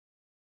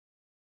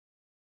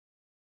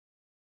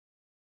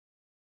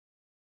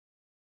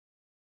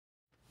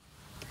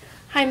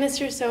Hi,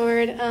 Mr.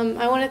 Soward.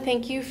 I want to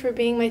thank you for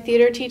being my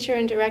theater teacher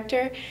and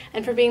director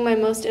and for being my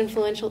most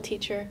influential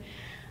teacher.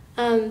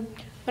 When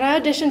I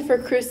auditioned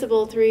for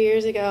Crucible 3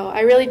 years ago,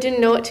 I really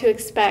didn't know what to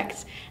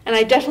expect, and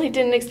I definitely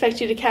didn't expect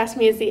you to cast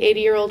me as the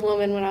 80-year-old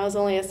woman when I was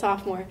only a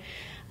sophomore.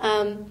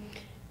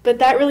 But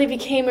that really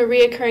became a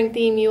reoccurring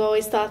theme. You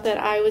always thought that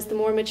I was the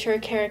more mature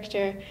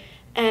character,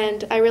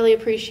 and I really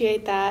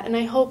appreciate that. And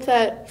I hope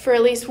that for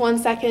at least 1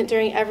 second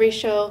during every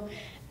show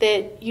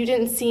that you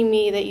didn't see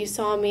me, that you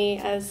saw me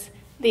as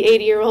the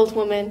 80-year-old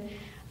woman.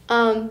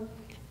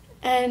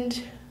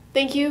 And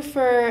thank you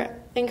for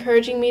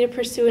encouraging me to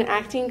pursue an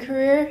acting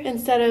career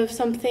instead of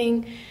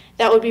something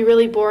that would be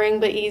really boring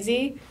but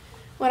easy.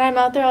 When I'm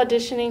out there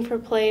auditioning for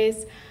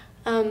plays,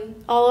 I'll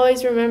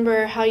always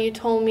remember how you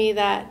told me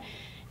that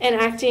in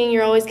acting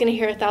you're always going to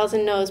hear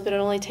 1,000 no's, but it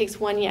only takes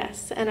one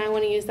yes, and I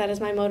want to use that as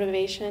my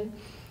motivation.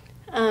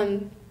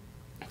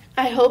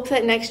 I hope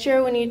that next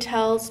year when you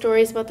tell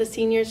stories about the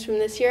seniors from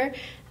this year,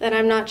 that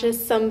I'm not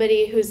just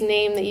somebody whose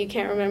name that you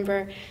can't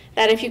remember,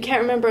 that if you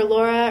can't remember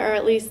Laura, or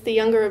at least the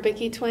younger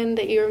Rybicki twin,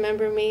 that you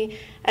remember me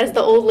as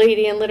the old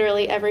lady in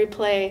literally every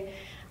play.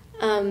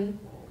 And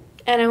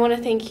I want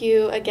to thank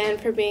you again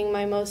for being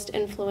my most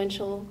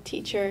influential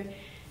teacher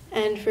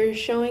and for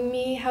showing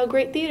me how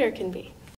great theater can be.